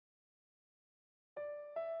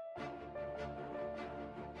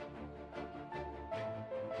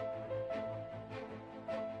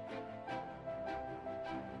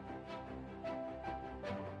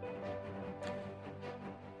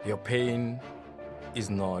Your pain is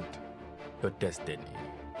not your destiny.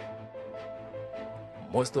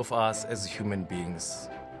 Most of us as human beings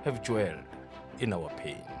have dwelled in our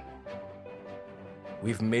pain.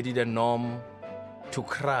 We've made it a norm to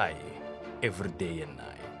cry every day and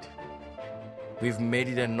night. We've made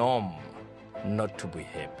it a norm not to be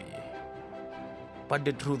happy. But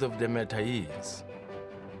the truth of the matter is,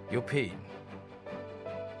 your pain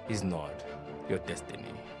is not your destiny.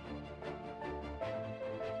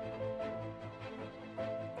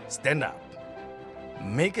 Stand up.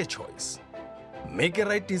 Make a choice. Make a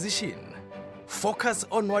right decision. Focus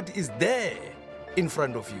on what is there in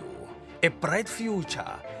front of you. A bright future,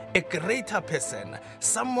 a greater person,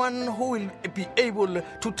 someone who will be able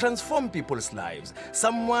to transform people's lives,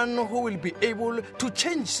 someone who will be able to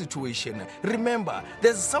change situation. Remember,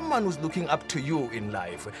 there's someone who's looking up to you in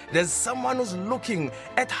life. There's someone who's looking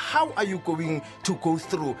at how are you going to go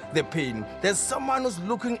through the pain. There's someone who's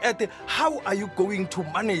looking at how are you going to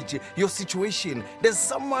manage your situation. There's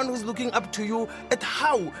someone who's looking up to you at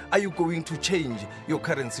how are you going to change your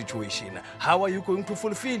current situation. How are you going to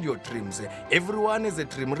fulfill your dreams? Everyone has a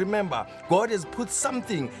dream. Remember, God has put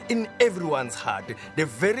something in everyone's heart. The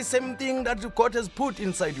very same thing that God has put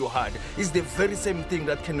inside your heart is the very same thing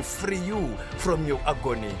that can free you from your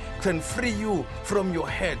agony, can free you from your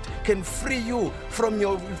hurt, can free you from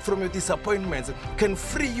your disappointments, can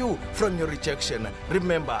free you from your rejection.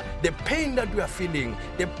 Remember, the pain that you are feeling,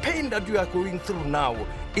 the pain that you are going through now,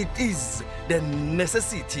 it is the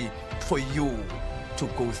necessity for you to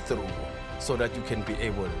go through so that you can be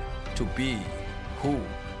able to be who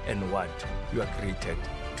and what you are created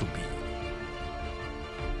to be.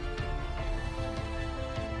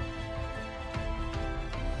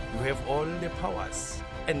 You have all the powers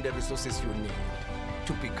and the resources you need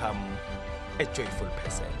to become a joyful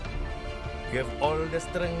person. You have all the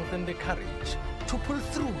strength and the courage to pull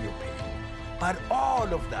through your pain. But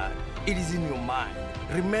all of that, it is in your mind.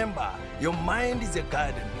 Remember, your mind is a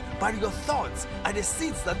garden, but your thoughts are the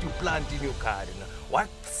seeds that you plant in your garden. What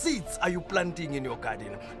seeds are you planting in your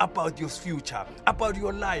garden about your future, about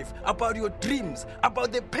your life, about your dreams,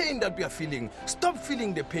 about the pain that we are feeling? Stop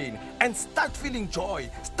feeling the pain and start feeling joy.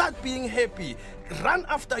 Start being happy. Run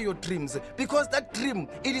after your dreams, because that dream,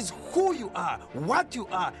 it is who you are,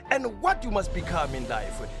 and what you must become in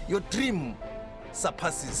life. Your dream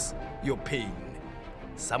surpasses your pain.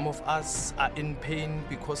 Some of us are in pain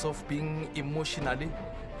because of being emotionally,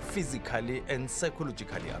 physically, and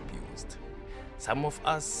psychologically abused. Some of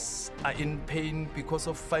us are in pain because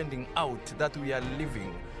of finding out that we are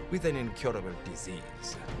living with an incurable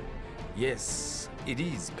disease. Yes, it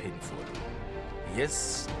is painful.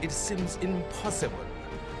 Yes, it seems impossible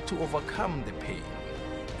to overcome the pain.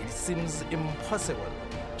 It seems impossible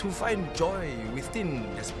to find joy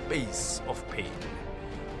within the space of pain.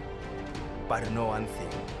 But know one thing.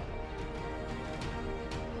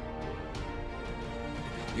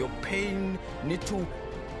 Your pain needs to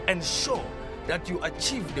ensure that you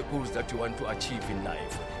achieve the goals that you want to achieve in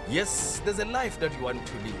life. Yes, there's a life that you want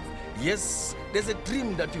to live. Yes, there's a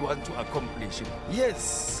dream that you want to accomplish.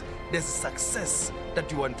 Yes, there's success that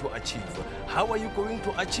you want to achieve. How are you going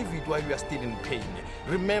to achieve it while you are still in pain?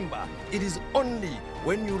 Remember, it is only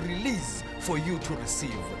when you release for you to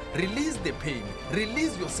receive. Release the pain,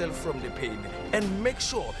 release yourself from the pain, and make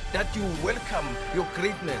sure that you welcome your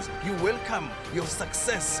greatness, you welcome your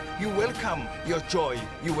success, you welcome your joy,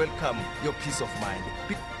 you welcome your peace of mind.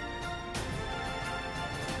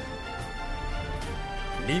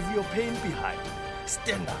 Leave your pain behind.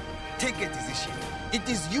 Stand up. Take a decision. It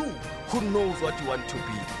is you who knows what you want to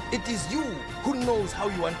be. It is you who knows how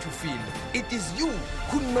you want to feel. It is you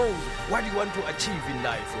who knows what you want to achieve in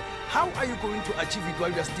life. How are you going to achieve it while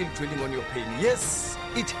you are still dwelling on your pain? Yes,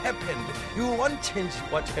 it happened. You won't change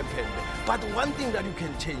what happened. But one thing that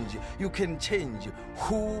you can change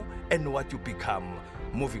who and what you become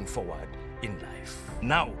moving forward in life.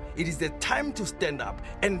 Now, it is the time to stand up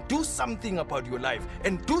and do something about your life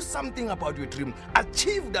and do something about your dream.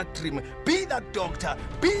 Achieve that dream. Be that doctor,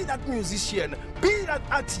 be that musician, be that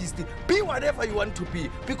artist, be whatever you want to be,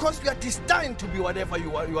 because you are destined to be whatever you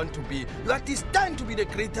want to be. You are destined to be the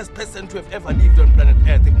greatest person to have ever lived on planet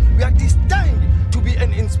Earth. We are destined to be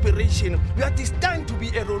an inspiration. We are destined to be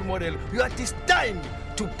a role model. We are destined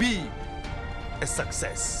to be a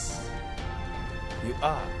success. You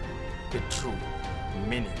are the true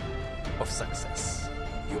meaning of success.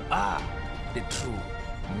 You are the true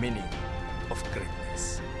meaning of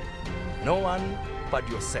greatness. No one but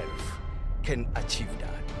yourself can achieve that.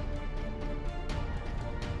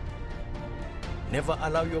 Never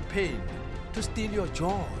allow your pain to steal your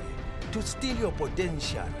joy, to steal your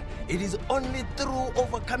potential. It is only through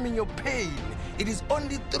overcoming your pain. It is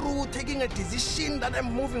only through taking a decision that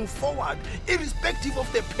I'm moving forward, irrespective of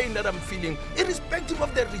the pain that I'm feeling, irrespective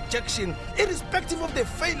of the rejection, irrespective of the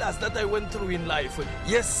failures that I went through in life.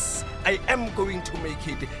 Yes, I am going to make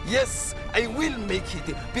it. Yes, I will make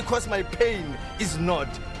it, because my pain is not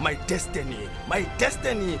my destiny. My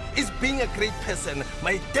destiny is being a great person.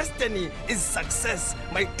 My destiny is success.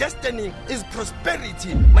 My destiny is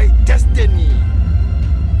prosperity. My destiny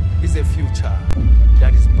is a future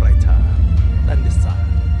that is bright.